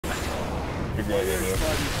You're dead in here.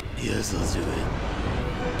 Yes, let's do it.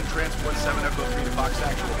 Transport 7 Echo 3 to Fox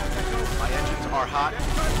Actual. My engines are hot.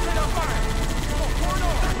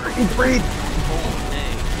 Breathe!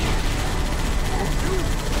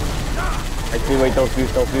 I see, wait, don't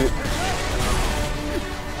shoot, don't shoot.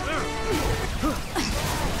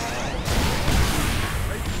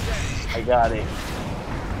 I got it.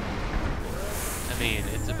 I mean,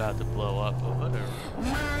 it's about to blow up, but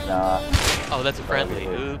whatever. Nah. Oh, that's a friendly.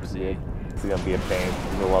 Oopsie. It's gonna be a pain.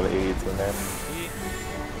 There's a lot of idiots in there.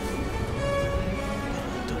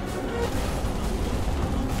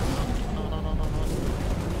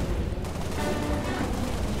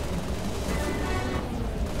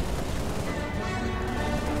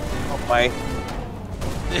 Oh my.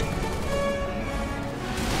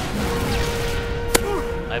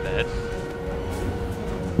 My bad.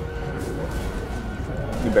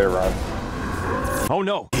 You better run. Oh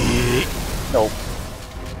no! Nope.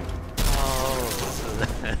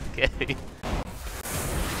 Oh, okay.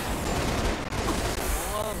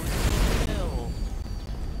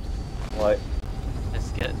 What? Let's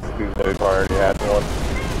get. We've already had one.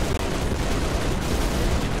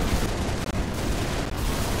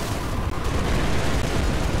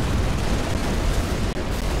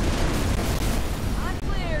 I'm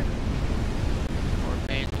clear. More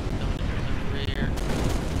pain in the rear.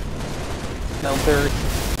 Down third.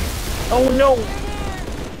 Oh no!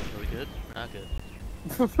 Are we good? We're not good.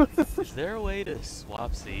 Is there a way to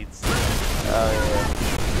swap seats? Oh yeah.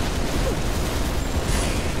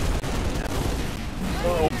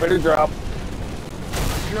 Oh, better drop.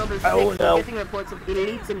 Global 6, Oh, no. getting reports of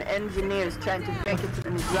elites and engineers trying to break into the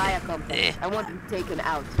Mizraya complex. I want them taken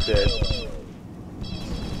out. Dead.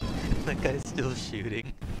 That guy's still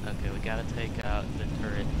shooting. Okay, we gotta take out the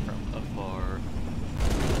turret from afar.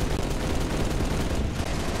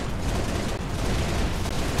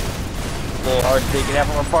 A little hard taking out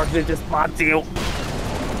from a park that just spots you.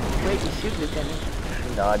 Way to shoot,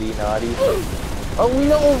 Lieutenant. Naughty, naughty. Oh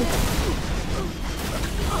no!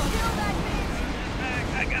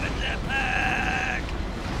 I got a jetpack!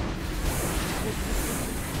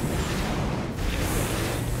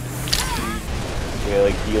 Yeah,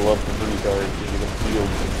 like heal up the 3 cards so you can heal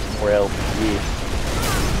more health. Yeah.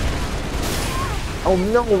 Oh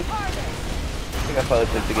no! I think I probably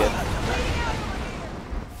clicked again.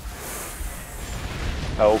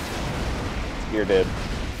 Oh. You're dead.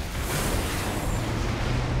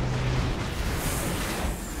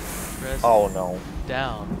 Press Oh no.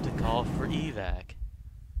 down to call for evac.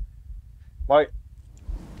 What?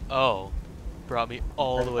 Oh. Brought me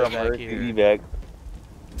all the way From back Earth to here. evac.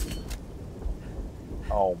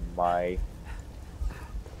 Oh my.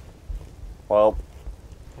 Well,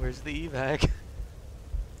 Where's the evac?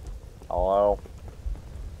 hello?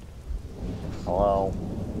 Hello?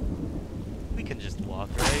 We can just walk,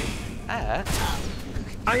 right? Ah.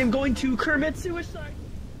 I am going to commit suicide!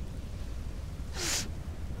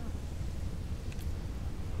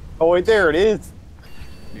 Oh wait, there it is!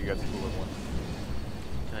 You got the cooler one.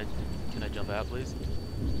 Can I jump out, please?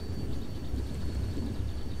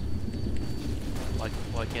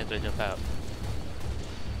 Why can't I jump out?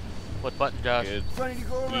 What button, Josh? Good.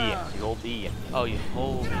 E. You hold E. Oh, you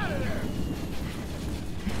hold.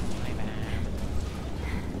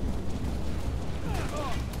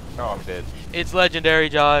 Oh, I'm dead. It's legendary,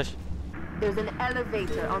 Josh. There's an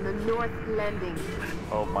elevator on the north landing.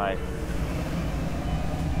 Oh my.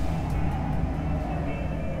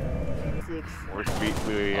 6. We're speed.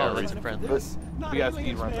 We Oh, are that's reaching. friendly. This, We got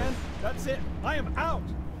speed run man. That's it. I am out.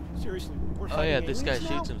 Seriously, we're Oh yeah, fighting this guy aliens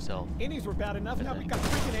now? shoots himself. Indies were bad enough. Now we got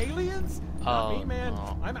freaking aliens. Oh, Not me, man.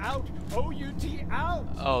 no. I'm out. O-U-T out.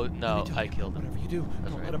 Oh no, I killed him. Whatever you do,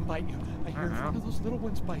 That's don't right. let him bite you. I hear one of those little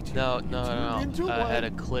ones bite you. No, You no, turned into no. I had a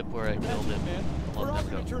one. clip where I killed him. Man, a we're long all time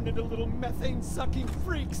gonna ago. turn into little methane-sucking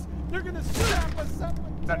freaks. They're gonna strap us up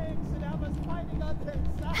with tanks and have us fighting on their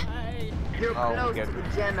side. You're Oh, close we to got-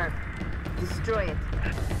 the jammer. Destroy it.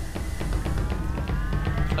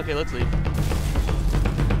 Okay, let's leave.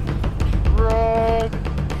 Run!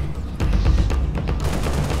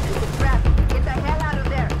 It's a trap. Get the hell out of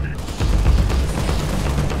there.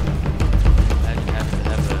 Imagine having to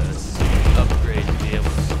have a suit upgrade to be able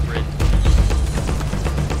to sprint.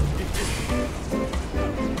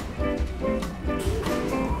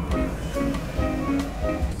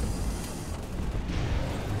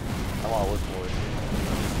 I wanna look for it.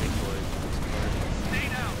 Big boys. Stay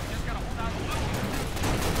down. Just gotta hold out a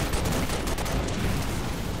little.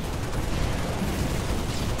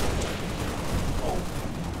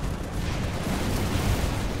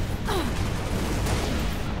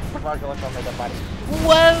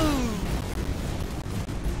 Whoa!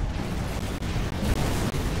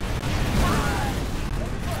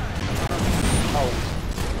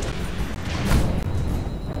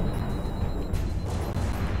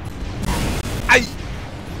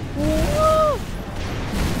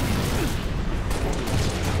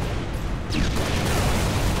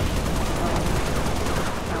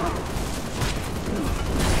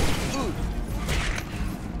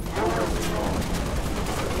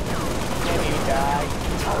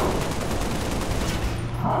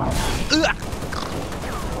 Can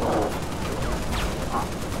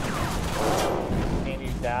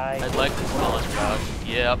you die? I'd like to spawn crouch.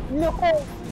 Yep. No!